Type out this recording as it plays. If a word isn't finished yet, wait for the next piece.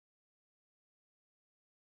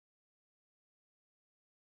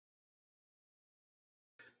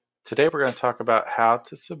Today we're going to talk about how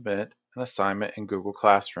to submit an assignment in Google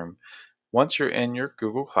Classroom. Once you're in your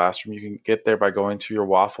Google Classroom, you can get there by going to your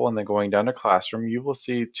waffle and then going down to Classroom. You will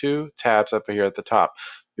see two tabs up here at the top.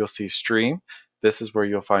 You'll see Stream. This is where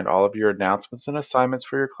you'll find all of your announcements and assignments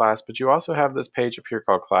for your class, but you also have this page up here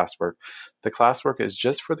called Classwork. The Classwork is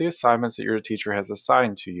just for the assignments that your teacher has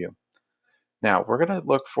assigned to you. Now, we're going to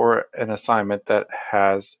look for an assignment that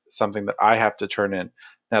has something that I have to turn in.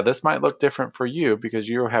 Now, this might look different for you because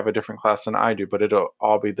you have a different class than I do, but it'll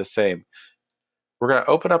all be the same. We're going to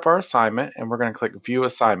open up our assignment and we're going to click View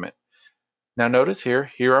Assignment. Now notice here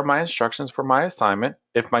are my instructions for my assignment.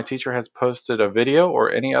 If my teacher has posted a video or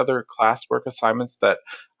any other classwork assignments that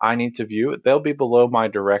I need to view, they'll be below my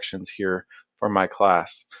directions here for my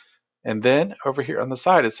class. And then over here on the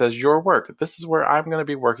side, it says your work. This is where I'm going to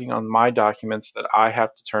be working on my documents that I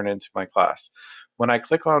have to turn into my class. When I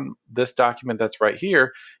click on this document that's right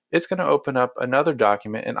here, it's going to open up another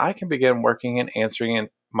document and I can begin working and answering in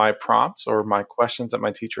my prompts or my questions that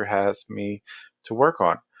my teacher has me to work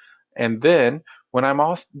on. And then when I'm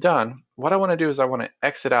all done, what I want to do is I want to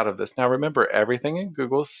exit out of this. Now remember, everything in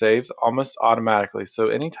Google saves almost automatically. So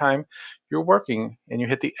anytime you're working and you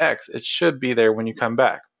hit the X, it should be there when you come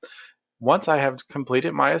back. Once I have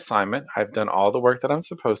completed my assignment, I've done all the work that I'm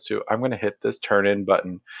supposed to, I'm going to hit this turn in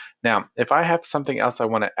button. Now, if I have something else I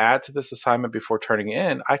want to add to this assignment before turning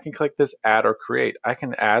in, I can click this add or create. I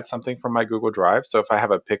can add something from my Google Drive. So if I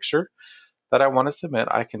have a picture that I want to submit,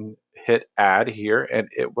 I can hit add here and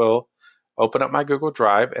it will open up my Google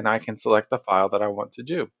Drive and I can select the file that I want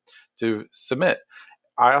to submit.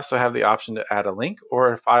 I also have the option to add a link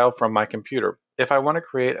or a file from my computer. If I want to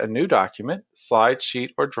create a new document, slide,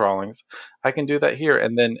 sheet, or drawings, I can do that here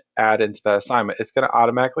and then add into that assignment. It's going to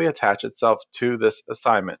automatically attach itself to this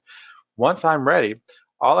assignment. Once I'm ready,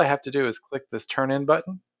 all I have to do is click this turn in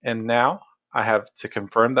button, and now I have to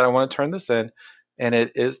confirm that I want to turn this in, and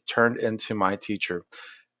it is turned into my teacher.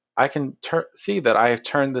 I can see that I have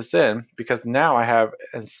turned this in because now I have,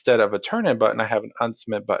 instead of a turn in button, I have an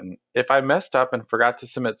unsubmit button. If I messed up and forgot to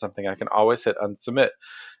submit something, I can always hit unsubmit.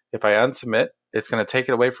 If I unsubmit, it's going to take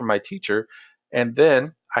it away from my teacher, and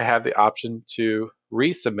then I have the option to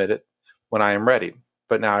resubmit it when I am ready.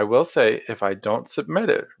 But now I will say, if I don't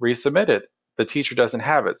resubmit it, the teacher doesn't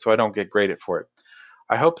have it, so I don't get graded for it.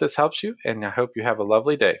 I hope this helps you, and I hope you have a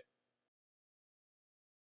lovely day.